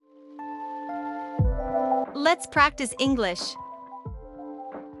Let's practice English.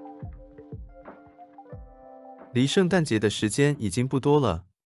 离圣诞节的时间已经不多了。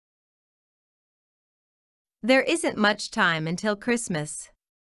There isn't much time until Christmas.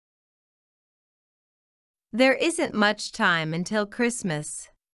 There isn't much time until Christmas.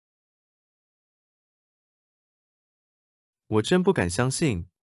 我真不敢相信。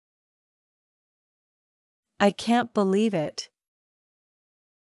I can't believe it.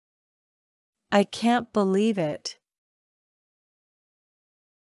 I can't believe it.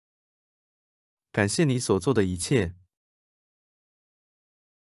 感谢你所做的一切。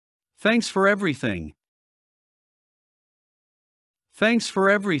Thanks for everything. Thanks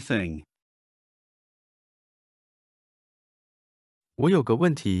for everything. 我有个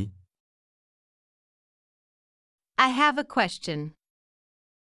问题。I have a question.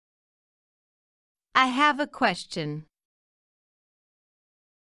 I have a question.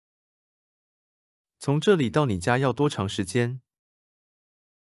 从这里到你家要多长时间？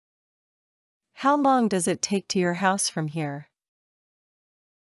 How long does it take to your house from here?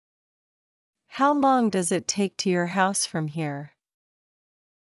 How long does it take to your house from here?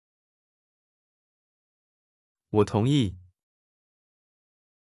 我同意。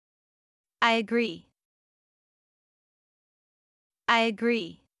I agree. I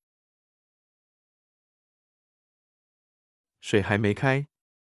agree. 水还没开。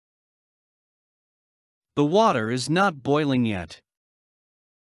The water is not boiling yet.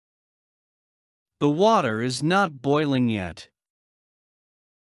 The water is not boiling yet.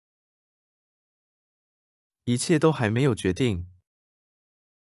 一切都还没有决定。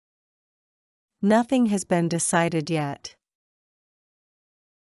Nothing has been decided yet.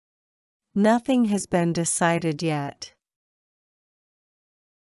 Nothing has been decided yet.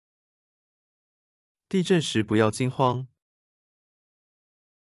 地震时不要惊慌。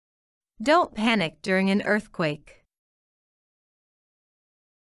Don't panic during an earthquake.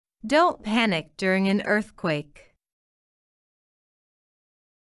 Don't panic during an earthquake.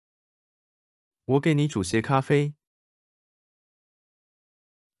 我给你煮些咖啡。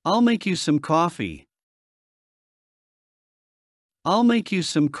I'll make you some coffee. I'll make you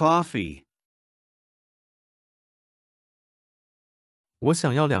some coffee. 我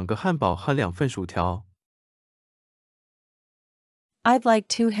想要2个汉堡和2份薯条。I'd like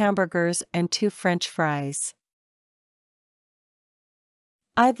 2 hamburgers and 2 French fries.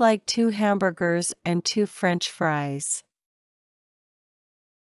 I'd like 2 hamburgers and 2 French fries.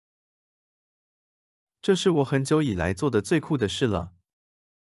 这是我很久以来做的最酷的事了。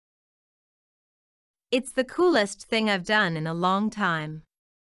It's the coolest thing I've done in a long time.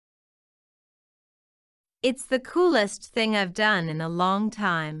 It's the coolest thing I've done in a long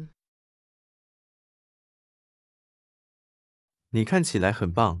time. 你看起来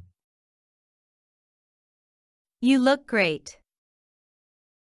很棒。You look great.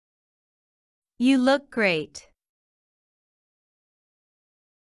 You look great.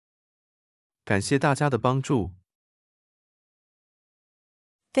 感谢大家的帮助。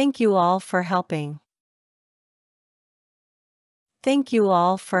Thank you all for helping. Thank you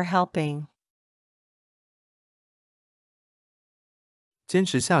all for helping. 坚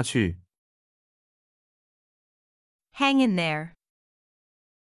持下去。Hang in there.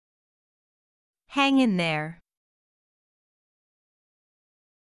 Hang in there.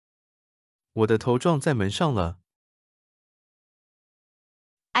 我的头撞在门上了。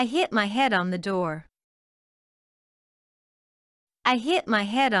I hit my head on the door. I hit my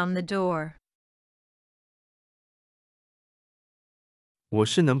head on the door. 我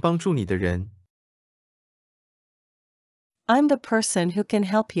是能帮助你的人。I'm the person who can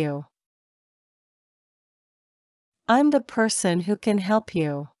help you. I'm the person who can help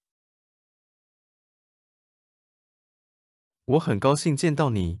you. 我很高兴见到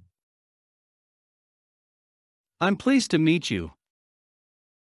你。I'm pleased to meet you.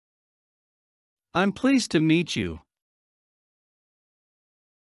 I'm pleased to meet you.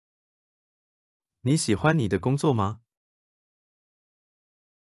 你喜欢你的工作吗？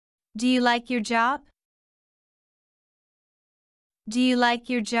 Do you like your job? Do you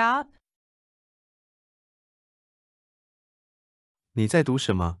like your job? 你在读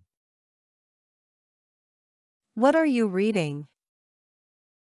什么？ What are you reading?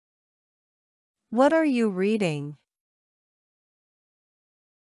 What are you reading?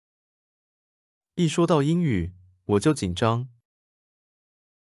 一说到英语，我就紧张。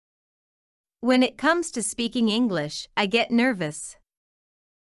When it comes to speaking English, I get nervous.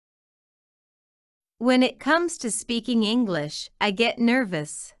 When it comes to speaking English, I get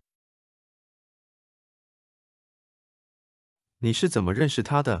nervous. 你是怎么认识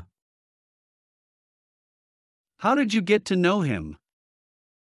他的？ How did you get to know him?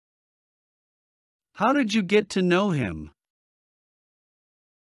 How did you get to know him?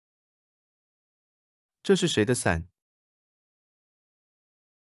 这是谁的伞？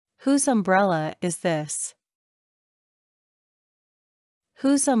 Whose umbrella is this?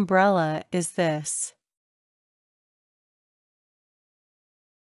 Whose umbrella is this?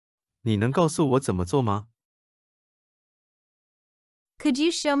 你能告诉我怎么做吗？ Could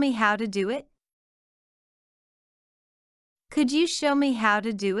you show me how to do it? Could you show me how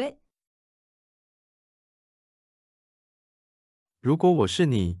to do it? 如果我是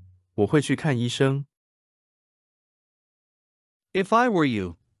你，我会去看医生。 If I were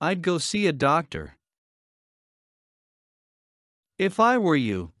you, I'd go see a doctor. If I were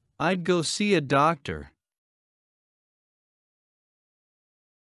you, I'd go see a doctor.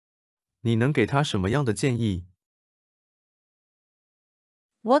 你能给他什么样的建议？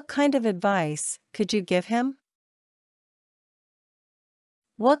 What kind of advice could you give him?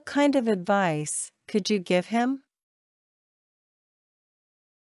 What kind of advice could you give him?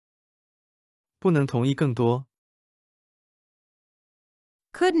 不能同意更多。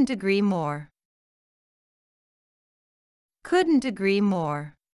 Couldn't agree more. Couldn't agree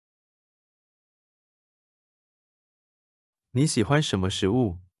more. 你喜欢什么食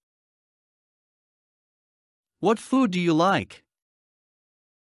物？ What food do you like?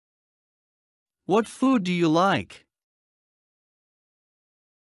 What food do you like?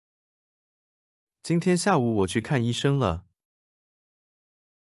 今天下午我去看医生了。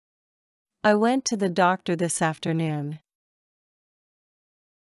 I went to the doctor this afternoon.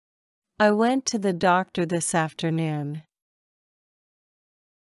 I went to the doctor this afternoon.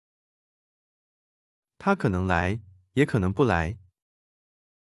 他可能来，也可能不来。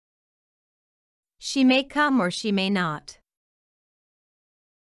 She may come or she may not.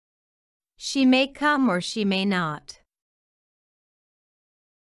 She may come or she may not.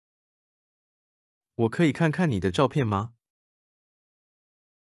 我可以看看你的照片吗？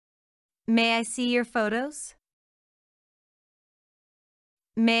 May I see your photos?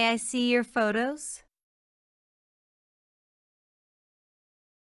 May I see your photos?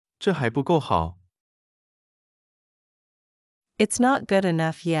 这还不够好。 It's not good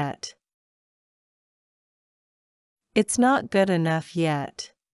enough yet. It's not good enough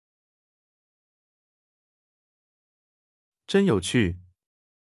yet. 真有趣。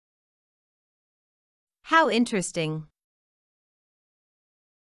 How interesting.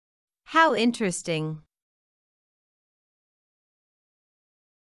 How interesting.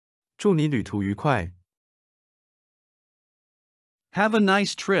 祝你旅途愉快。 Have a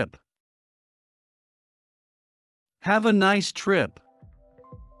nice trip. Have a nice trip.